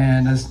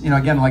 And as, you know,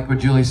 again, like what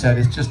Julie said,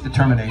 it's just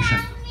determination.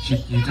 She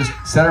just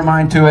set her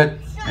mind to it,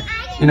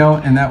 you know,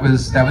 and that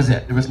was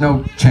it. There was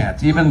no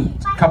chance. Even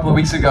a couple of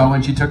weeks ago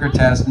when she took her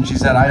test and she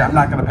said, I'm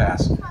not going to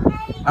pass.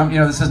 You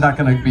know, this is not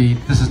going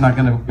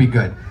to be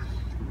good.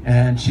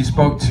 And she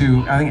spoke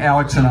to, I think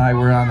Alex and I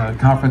were on a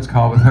conference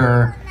call with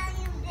her,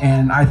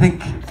 and I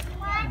think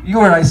you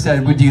and I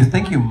said, well, do you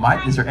think you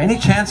might? Is there any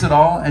chance at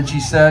all? And she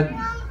said,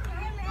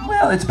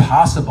 well, it's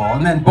possible.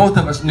 And then both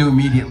of us knew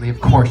immediately,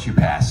 of course you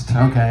passed,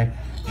 okay?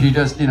 She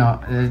just, you know,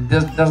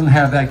 doesn't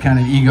have that kind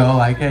of ego,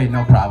 like, hey,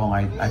 no problem,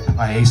 I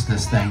aced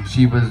this thing.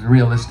 She was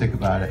realistic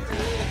about it.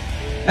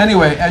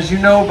 Anyway, as you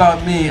know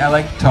about me, I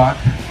like to talk.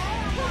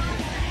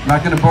 I'm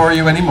not going to bore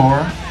you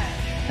anymore.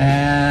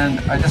 And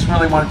I just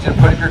really wanted you to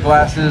put up your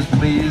glasses,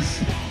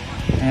 please.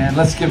 And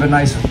let's give a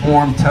nice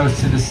warm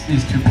toast to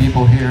these two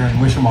people here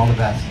and wish them all the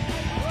best.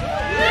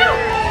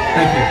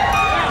 Thank you.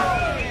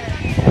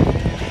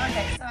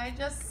 Okay, so I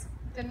just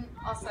didn't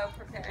also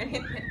prepare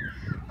anything.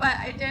 But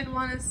I did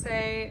want to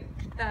say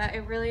that I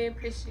really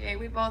appreciate,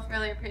 we both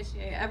really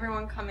appreciate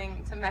everyone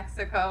coming to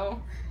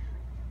Mexico.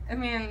 I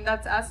mean,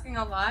 that's asking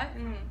a lot,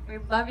 and we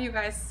love you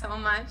guys so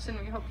much, and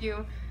we hope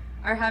you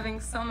are having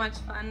so much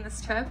fun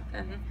this trip.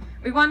 And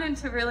we wanted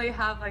to really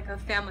have like a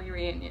family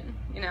reunion,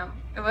 you know?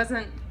 It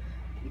wasn't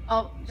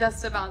all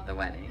just about the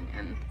wedding.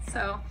 And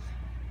so,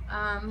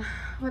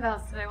 what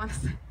else did I want to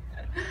say?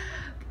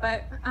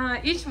 But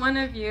each one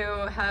of you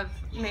have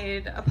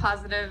made a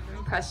positive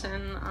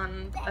impression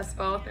on us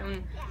both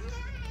and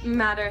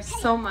matters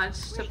so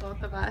much to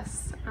both of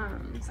us.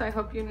 So I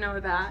hope you know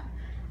that.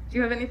 Do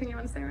you have anything you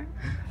want to say, Ryan?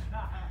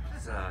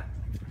 It's,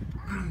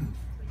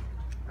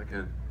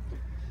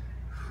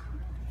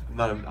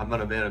 I'm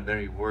not a man of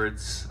many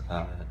words.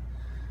 I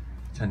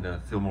tend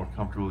to feel more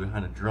comfortable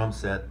behind a drum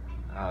set,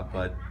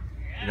 but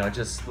you know,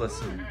 just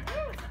listen.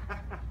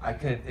 I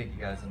couldn't thank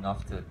you guys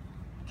enough to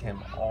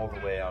come all the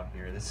way out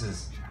here. This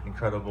is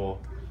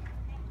incredible.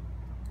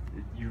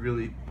 You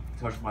really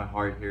touched my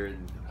heart here,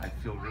 and I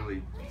feel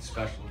really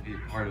special to be a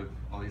part of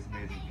all these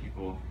amazing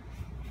people,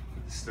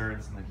 the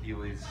Stearns and the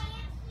Healys.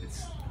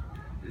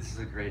 This is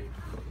a great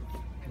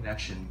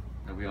connection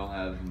that we all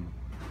have, and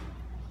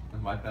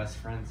with my best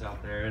friends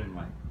out there and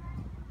my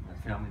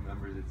family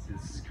members.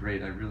 It's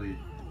great. I'm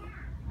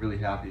really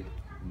happy,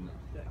 and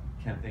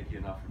can't thank you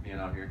enough for being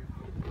out here.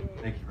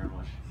 Thank you very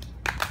much.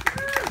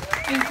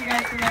 Thank you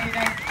guys, we love you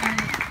guys, and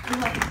we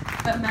hope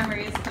that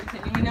memories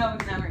continue. We know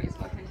memories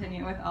will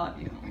continue with all of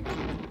you.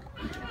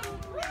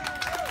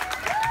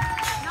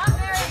 Not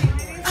married.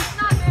 It's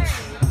not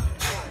married.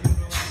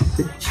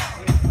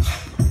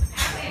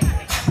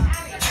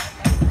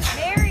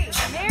 Mary,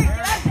 get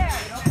up there.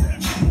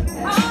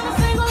 On a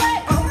single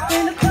leg,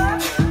 in the club.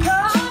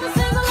 On a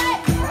single leg,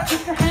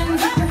 keep your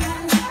hands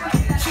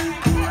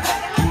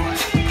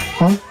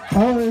up.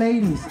 All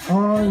ladies,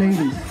 all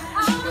ladies.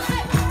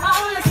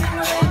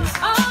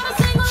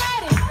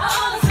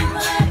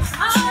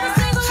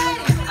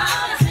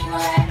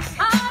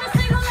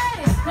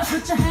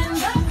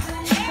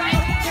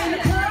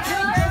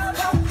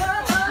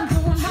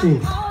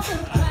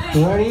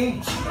 Ready?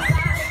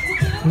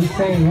 We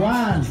say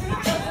 1,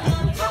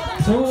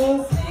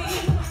 2.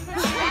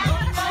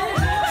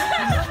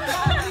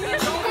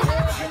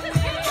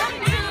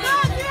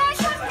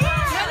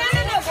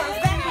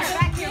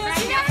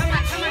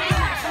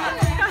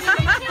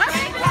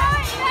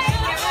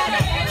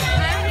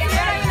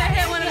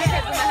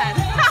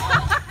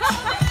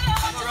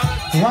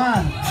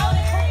 One.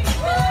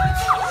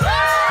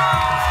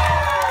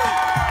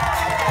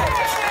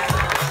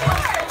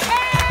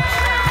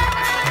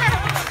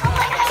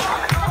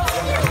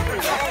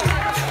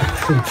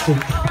 Sí.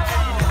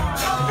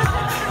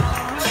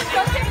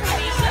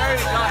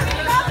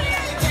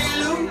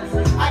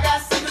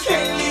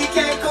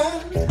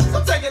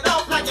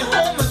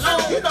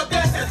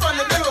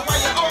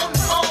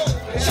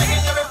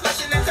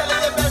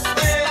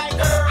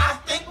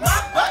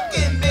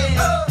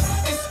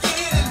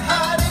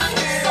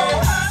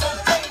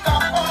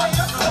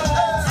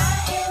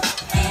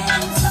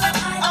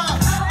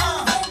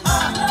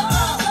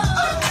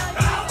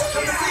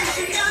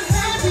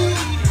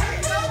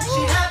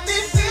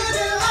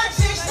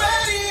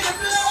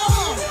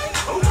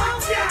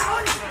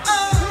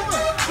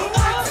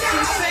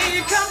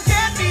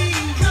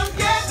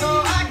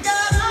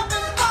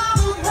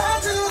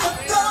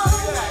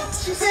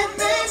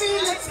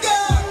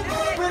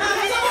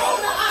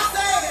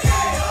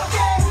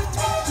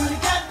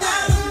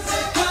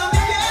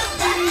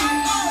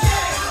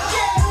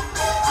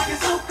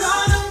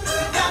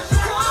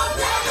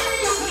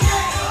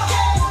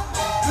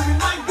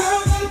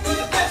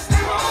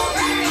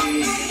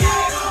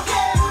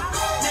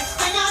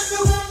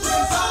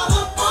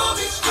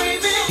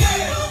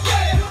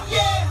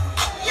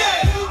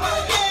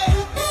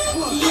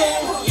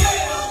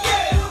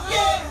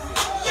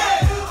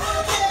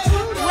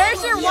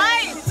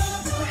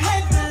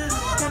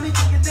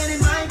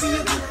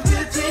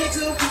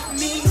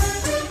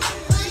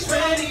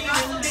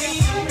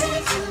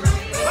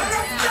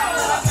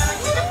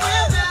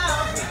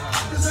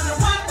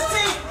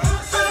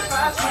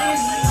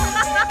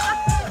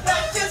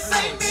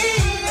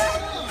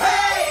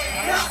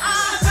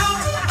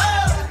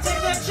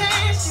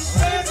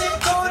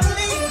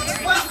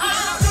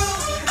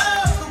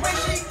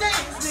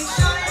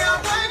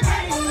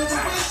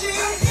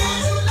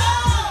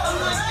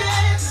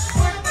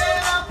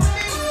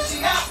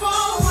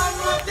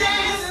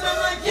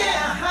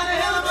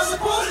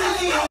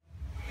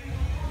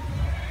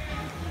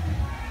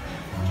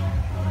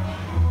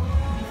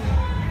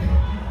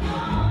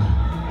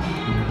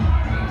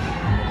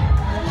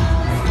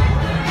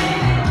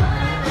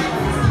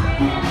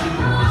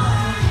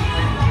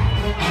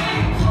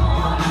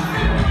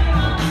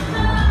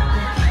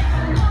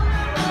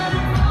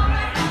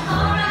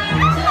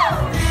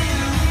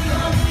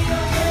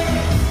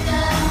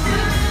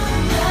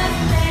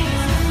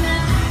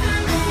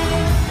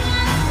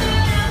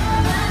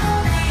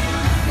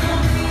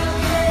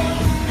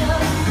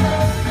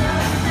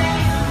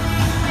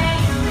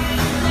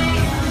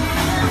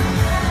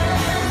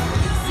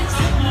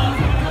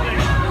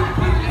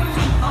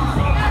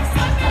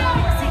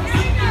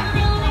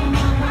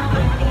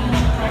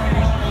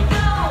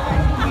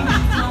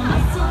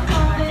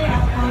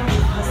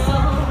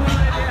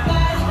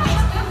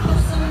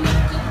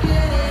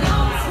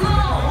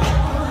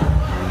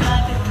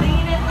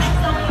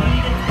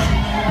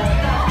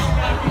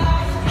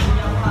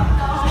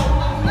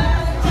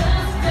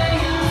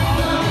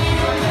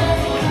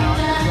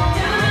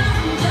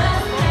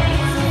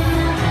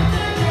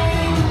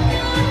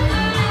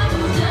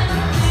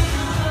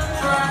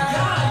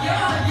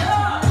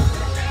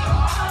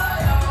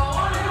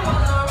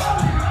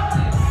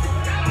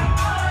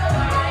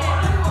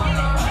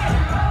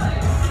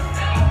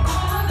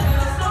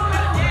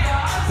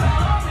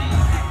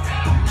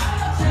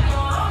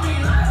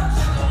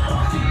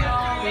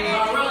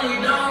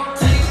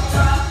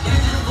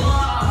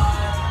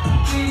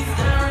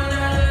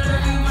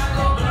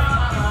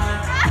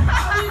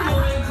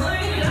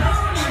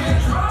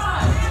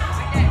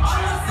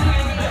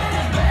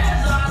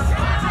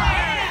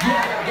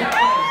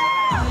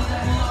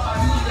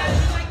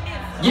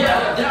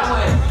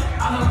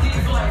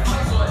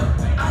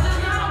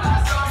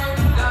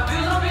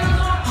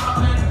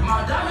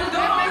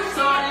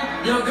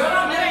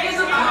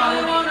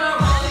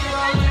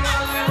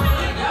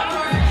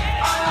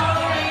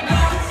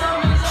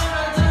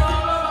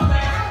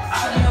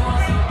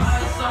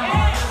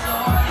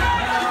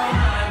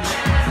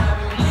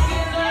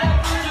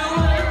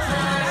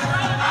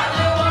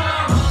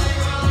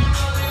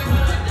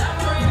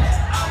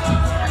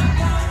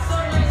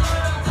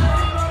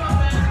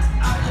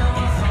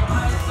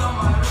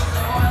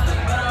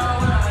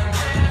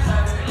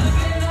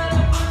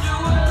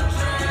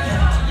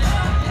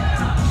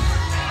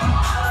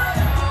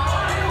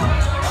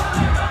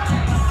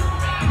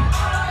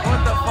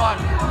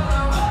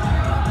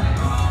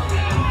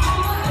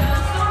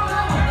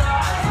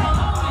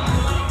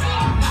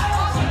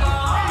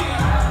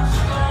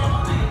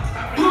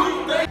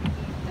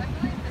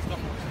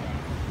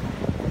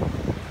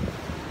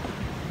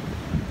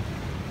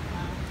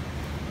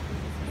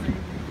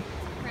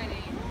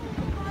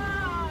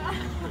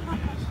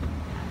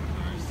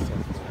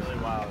 It's really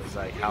wild. It's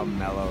like how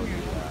mellow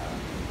the